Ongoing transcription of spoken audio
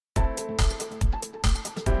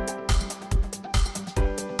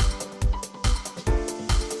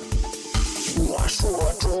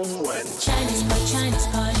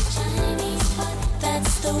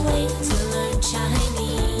the way to learn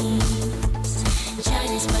Chinese.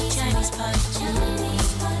 ChinesePod, ChinesePod,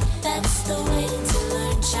 ChinesePod. That's the way to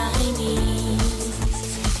learn Chinese.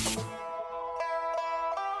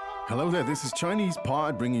 Hello there, this is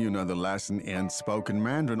ChinesePod bringing you another lesson in spoken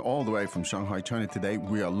Mandarin all the way from Shanghai, China. Today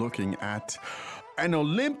we are looking at an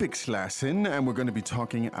Olympics lesson and we're going to be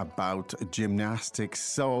talking about gymnastics.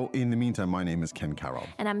 So in the meantime, my name is Ken Carroll.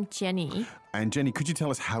 And I'm Jenny. And Jenny, could you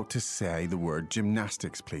tell us how to say the word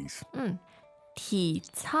gymnastics, please? 体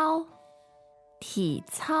操 体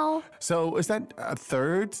操 So is that a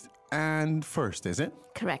third and first, is it?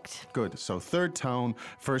 Correct. Good. So third tone,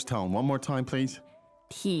 first tone. One more time, please.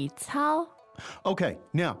 体操 Okay,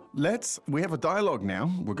 now we have a dialogue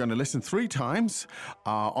now. We're going to listen 3 times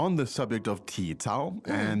on the subject of 体操,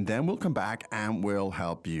 and then we'll come back and we'll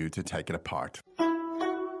help you to take it apart.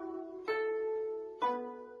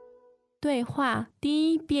 对话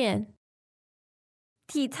第一遍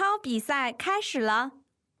体操比赛开始了，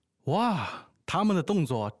哇，他们的动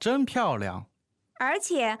作真漂亮。而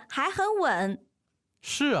且还很稳。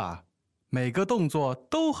是啊，每个动作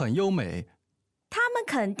都很优美。他们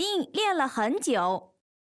肯定练了很久。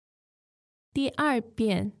第二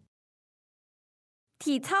遍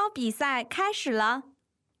体操比赛开始了，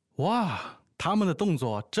哇，他们的动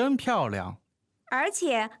作真漂亮。而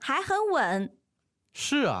且还很稳。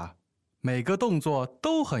是啊，每个动作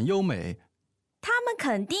都很优美。他们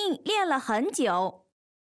肯定练了很久。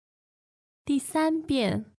第三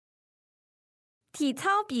遍体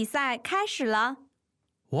操比赛开始了，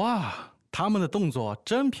哇，他们的动作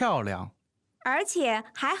真漂亮。而且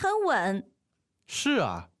还很稳。是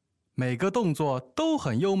啊，每个动作都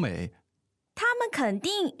很优美。他们肯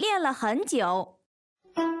定练了很久。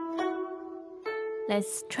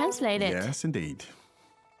Let's translate it. Yes, indeed.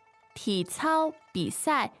 体操比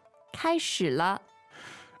赛开始了。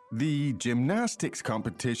 The gymnastics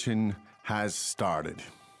competition has started.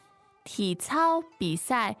 体操比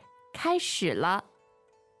赛开始了。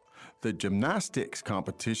 The gymnastics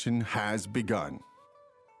competition has begun.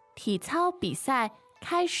 体操比赛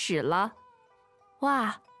开始了。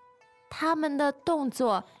哇，他们的动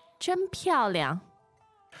作真漂亮。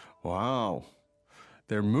 Wow,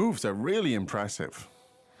 their moves are really impressive.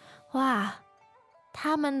 哇，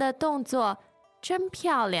他们的动作真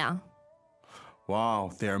漂亮。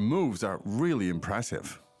 Wow, their moves are really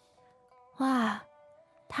impressive. 哇，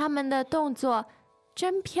他们的动作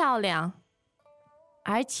真漂亮，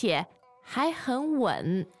而且还很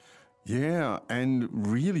稳。 Yeah, and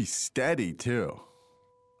really steady too.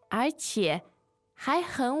 而且还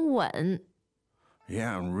很稳，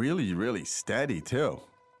 Yeah, and really, really steady too.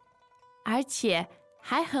 而且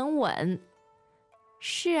还很稳。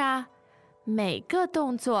是啊，每个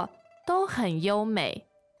动作都很优美。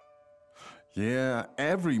 Yeah,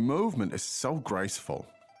 every movement is so graceful.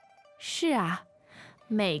 是啊，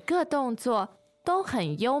每个动作都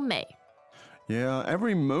很优美。 Yeah,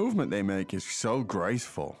 every movement they make is so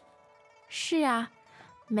graceful. 是啊，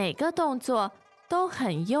每个动作都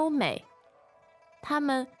很优美。他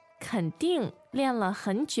们肯定练了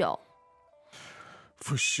很久。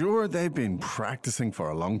 For sure, they've been practicing for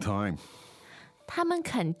a long time. 他们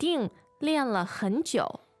肯定练了很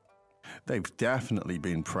久。 They've definitely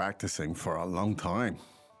been practicing for a long time.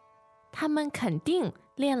 他们肯定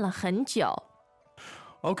练了很久。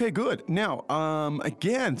 Okay, good. Now,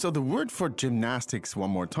 again, so the word for gymnastics,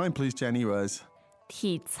 one more time, please, Jenny, was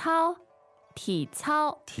体操，体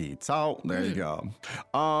操。 体操. There you go.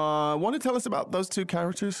 Want to tell us about those 2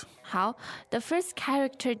 characters? 好 the first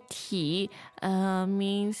character 体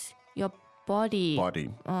means your body. Body.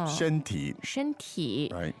 身体. 身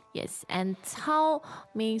体 Right. Yes, and 操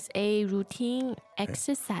means a routine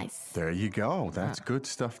exercise. There you go. That's good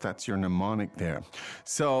stuff. That's your mnemonic there.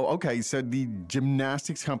 So, okay, so the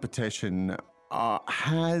gymnastics competition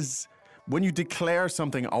has, when you declare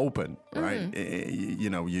something open, right, you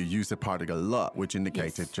know, you use the particle 了, which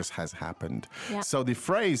indicates Yes. it just has happened. Yeah. So the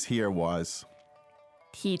phrase here was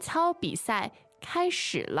体操比赛开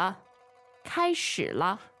始了，开始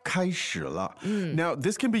了。开始了. Now,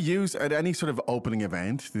 this can be used at any sort of opening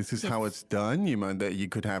event. This is how it's done. You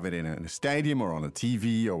could have it in a stadium or on a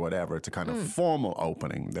TV or whatever. It's a kind of formal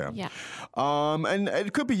opening there. Yeah. And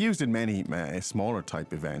it could be used in many smaller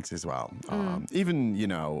type events as well. Even, you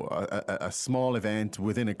know, a small event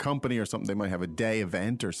within a company or something. They might have a day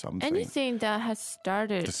event or something. Anything that has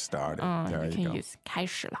started. To start it. There you you can go. use 开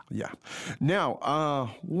始了。 Yeah. Now,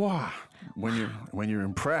 wow. When you're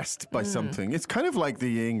impressed by something, it's kind of like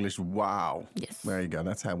the English wow. Yes. There you go.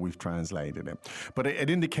 That's how we've translated it. But it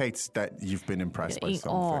indicates that you've been impressed by In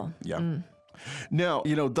something. awe. Yeah. Now,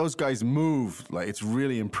 you know, those guys move, like it's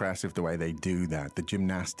really impressive the way they do that, the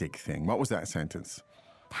gymnastic thing. What was that sentence?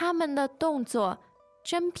 他们的动作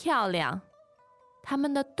真漂亮。他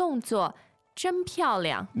们的动作真漂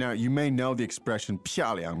亮。 Now, you may know the expression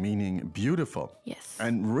漂亮 meaning beautiful. Yes.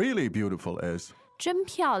 And really beautiful is? 真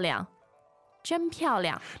漂亮。真漂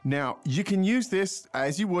亮。 Now, you can use this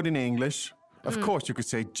as you would in English. Of course, you could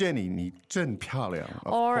say, Jenny, 你真漂亮.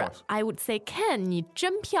 Of Or course. I would say, Ken, 你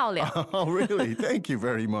真漂亮。 Oh, really? Thank you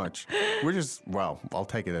very much. We're just, well, I'll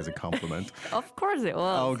take it as a compliment. Of course it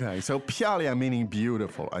was. Okay, so 漂亮 meaning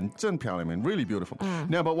beautiful, and 真漂亮meaning really beautiful.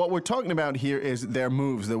 Now, but what we're talking about here is their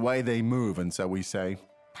moves, the way they move, and so we say.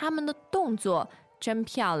 他们的动作真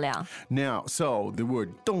漂亮。 Now, so the word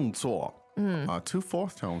动作, two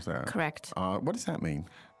fourth tones there. Correct. What does that mean?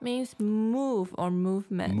 Means move or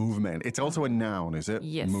movement. Movement. It's also a noun, is it?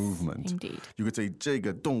 Yes, Movement. indeed. You could say 这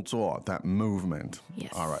个动作, that movement. Yes.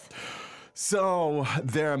 All right. So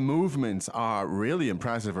their movements are really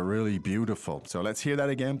impressive or really beautiful. So let's hear that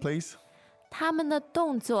again, please. 他们的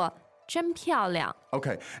动作真漂亮。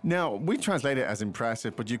 Okay, now we translate it as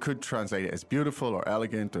impressive, but you could translate it as beautiful or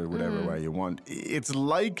elegant or whatever way you want. It's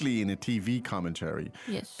likely in a TV commentary.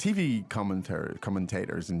 Yes. TV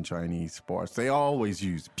commentators in Chinese sports, they always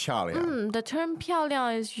use 漂亮. The term 漂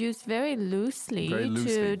亮 is used very loosely, Very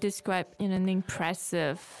loosely. to describe an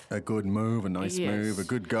impressive, A good move, a nice Yes. move, a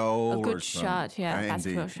good goal. a or good some- shot, yeah, Indeed,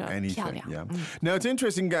 basketball shot. anything, 漂亮。 yeah. Now, it's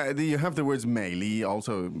interesting, that you have the words 美丽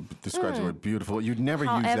also describes the word beautiful. You'd never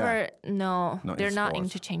use However, that. no, Not in they're not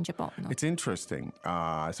sports. interchangeable. No. It's interesting.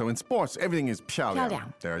 So in sports, everything is 漂亮. 漂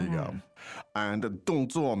亮。 There you go. And 动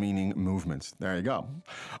作 meaning movements. There you go.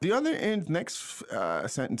 The other next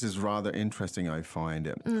sentence is rather interesting, I find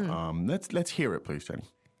it. Let's hear it, please, Jenny.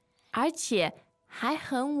 而且还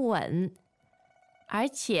很稳。而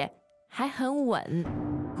且还很稳。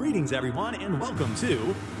 Greetings, everyone, and welcome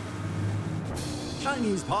to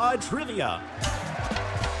ChinesePod Trivia.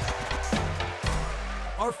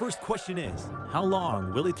 Our first question is, how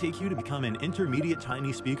long will it take you to become an intermediate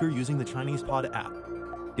Chinese speaker using the ChinesePod app?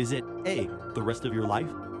 Is it A, the rest of your life?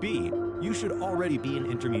 B, you should already be an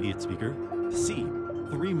intermediate speaker? C,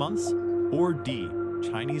 3 months? Or D,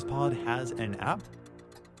 ChinesePod has an app?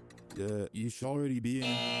 You should already be in.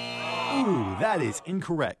 Ooh, that is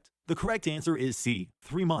incorrect. The correct answer is C,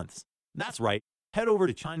 3 months. That's right. Head over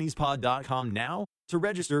to ChinesePod.com now to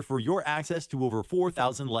register for your access to over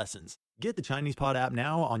 4,000 lessons. Get the ChinesePod app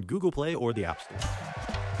now on Google Play or the App Store.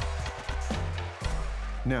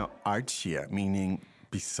 Now, 而且 meaning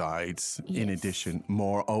besides, in Yes. addition,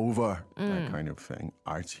 moreover, that kind of thing.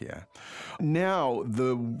 而且. Now,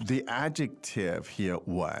 the adjective here,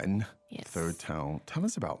 稳, Yes. third tone. Tell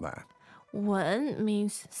us about that. 稳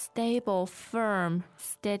means stable, firm,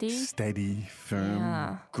 steady. Steady, firm,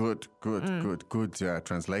 Yeah. good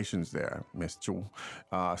translations there, Miss Zhu.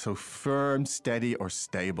 So firm, steady, or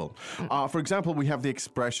stable. For example, we have the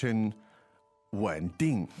expression 稳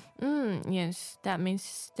定, Yes, that means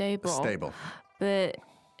stable. stable. But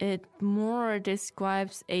it more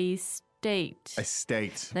describes a state. A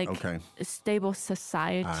state. Like Okay. a stable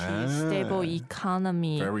society, Ah. stable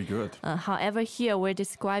economy. Very good. However, here we're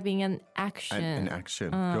describing an action. An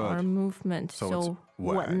action. Or Good. movement. So So, it's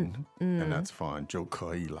稳, and that's fine. 就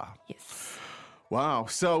可以了. Yes. Wow.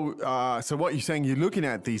 So what you're saying, you're looking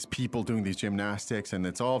at these people doing these gymnastics, and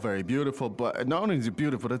it's all very beautiful. But not only is it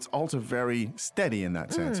beautiful, it's also very steady in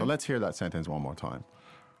that sense. So let's hear that sentence one more time.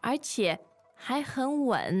 而且还很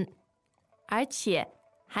稳。而且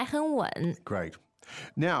还很稳。 Great.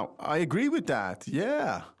 Now, I agree with that.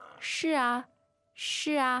 Yeah. 是啊，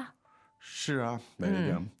是啊。 Sure. There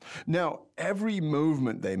you go. Now, every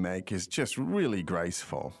movement they make is just really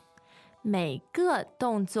graceful. 每个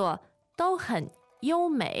动作都很优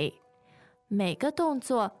美。每个动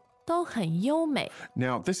作都很优美。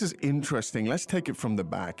 Now, this is interesting. Let's take it from the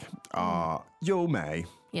back. 优美.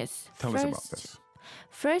 Yes. Tell us about this.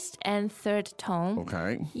 First and third tone.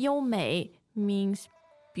 Okay. 优美 means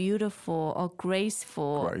beautiful or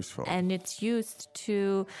graceful. Graceful. And it's used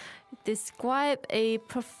to describe a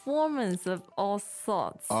performance of all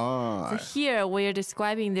sorts. So here we're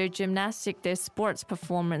describing their gymnastic, their sports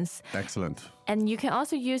performance. Excellent. And you can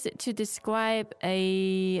also use it to describe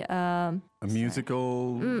a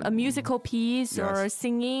musical piece or Yes.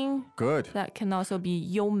 singing. Good. That can also be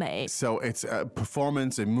优美. So it's a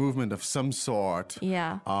performance, a movement of some sort.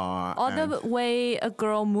 Yeah. Uh, Or the way a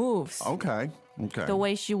girl moves. Okay. Okay. The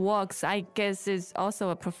way she walks, I guess, is also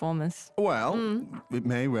a performance. Well, it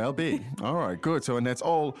may well be. All right, good. So, and that's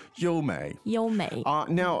all 优美.优美.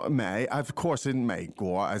 Now, 美, of course, in 美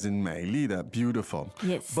国, as in 美丽的, beautiful.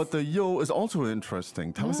 Yes. But the 优 is also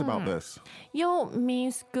interesting. Tell us about this. 优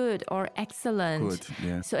means good or excellent. Good,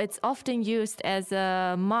 yeah. So it's often used as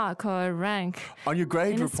a mark or a rank. On your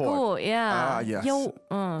grade in report. School, yeah. Yes. 优,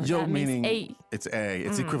 优 that means meaning A. it's A.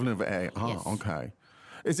 It's equivalent of A. Oh, Yes. okay.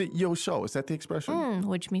 Is it 优秀? Is that the expression?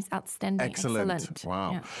 Which means outstanding. Excellent.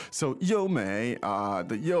 Wow. Yeah. So 优美,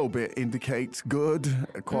 the 优 bit indicates good,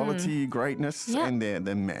 quality, greatness, Yeah. and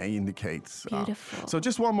the 美 indicates. Beautiful. So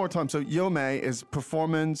just one more time. So 优美 is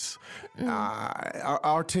performance,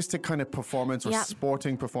 artistic kind of performance or Yeah.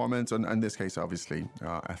 sporting performance, and in this case, obviously,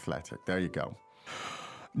 athletic. There you go.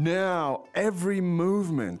 Now, every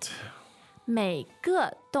movement. 每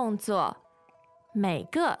个动作. 每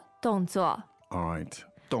个动作. All right.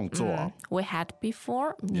 动作. We had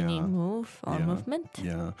before, meaning Yeah. move or Yeah. movement.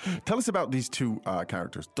 Yeah. Tell us about these two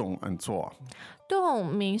characters, 动 and 做.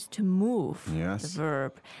 动 means to move, Yes. the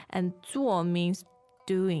verb, and 做 means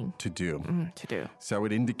doing, To do. to do. So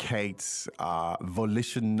it indicates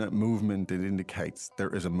volition, movement. It indicates there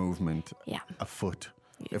is a movement Yeah. afoot,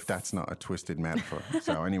 if that's not a twisted metaphor.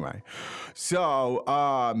 So anyway. So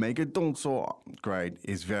每个动作, great,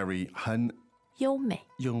 is very 很优美.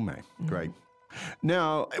 优美. Great.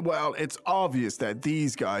 Now, well, it's obvious that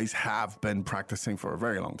these guys have been practicing for a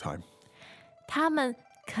very long time. 他们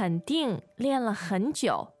肯定练了很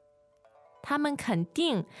久. 他们肯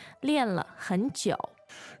定练了很久.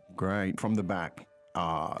 Great. From the back.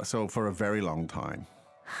 So for a very long time.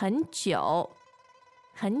 很久.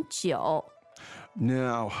 很久.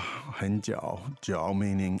 Now, 很久, 久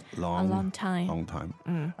meaning long. A long time. Long time.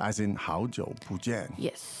 As in 好久不见.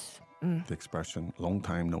 Yes. The expression, long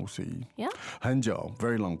time no see. Yeah. 很久,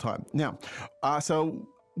 very long time. Now, so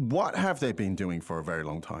what have they been doing for a very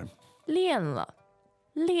long time? 练了.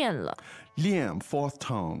 练了. 练, fourth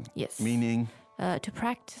tone. Yes. Meaning To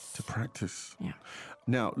practice. to practice. Yeah.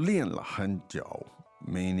 Now, 练了很久,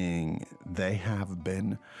 meaning they have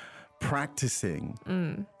been practicing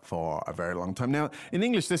for a very long time. Now, in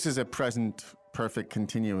English, this is a present perfect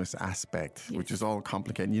continuous aspect, which is all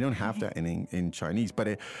complicated. You don't have that in Chinese,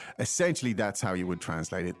 but essentially that's how you would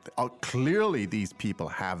translate it. Clearly, these people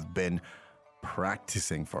have been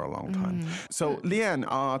practicing for a long time. So, Lian,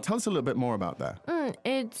 tell us a little bit more about that.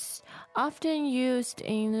 It's often used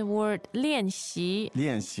in the word 练习.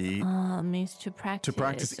 练习. Means to practice.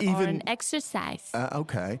 practice or even- an exercise.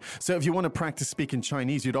 Okay. So if you want to practice speaking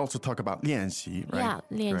Chinese, you'd also talk about 练习, right? Yeah,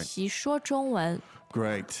 练习说中文.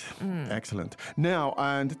 Great. Excellent. Now,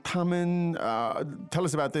 and 他们, tell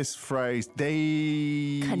us about this phrase.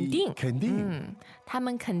 They... 肯定。肯定。他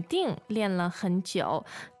们肯定练了很久.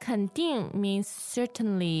 肯定 means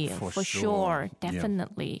certainly, For for sure. sure, Yeah.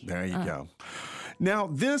 definitely. There you go. Now,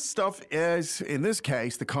 this stuff is, in this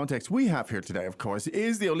case, the context we have here today, of course,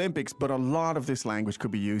 is the Olympics, but a lot of this language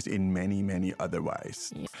could be used in many, many other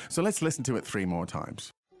ways. So let's listen to it 3 more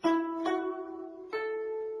times.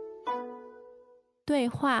 对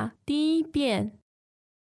话第一遍.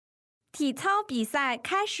 体操比赛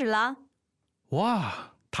开始了，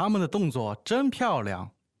哇，他们的动作真漂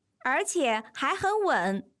亮。而且还很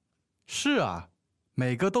稳。是啊，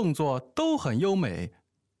每个动作都很优美。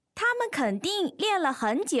他们肯定练了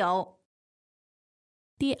很久。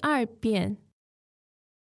第二遍.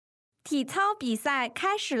 体操比赛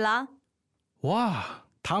开始了，哇，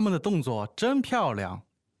他们的动作真漂亮。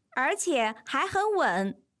而且还很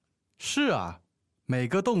稳。是啊，每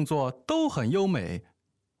个动作都很优美。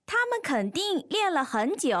他们肯定练了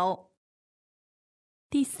很久。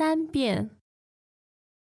第三遍.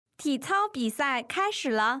 体操比赛开始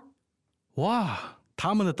了，哇，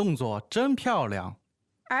他们的动作真漂亮。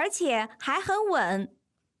而且还很稳。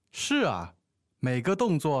是啊，每个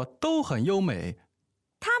动作都很优美。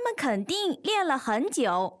他们肯定练了很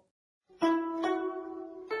久。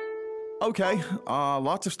Okay,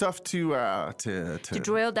 lots of stuff to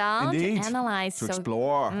drill down, indeed, to analyze. to So,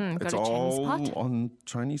 explore. go It's to all ChinesePod. on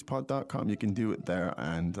ChinesePod.com. You can do it there.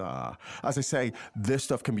 And as I say, this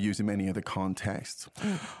stuff can be used in many other contexts.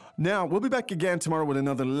 Now, we'll be back again tomorrow with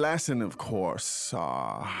another lesson, of course.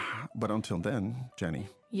 But until then, Jenny.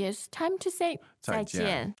 Yes, time to say 再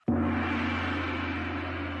见. 再见.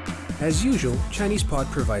 As usual, ChinesePod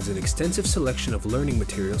provides an extensive selection of learning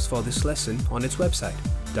materials for this lesson on its website,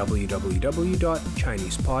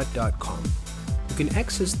 www.chinesepod.com. You can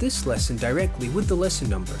access this lesson directly with the lesson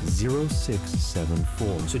number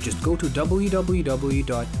 0674. So just go to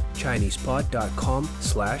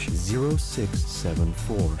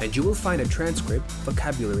www.chinesepod.com/0674 and you will find a transcript,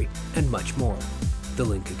 vocabulary, and much more. The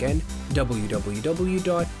link again,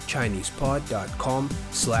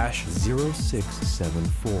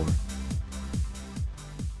 www.chinesepod.com/0674.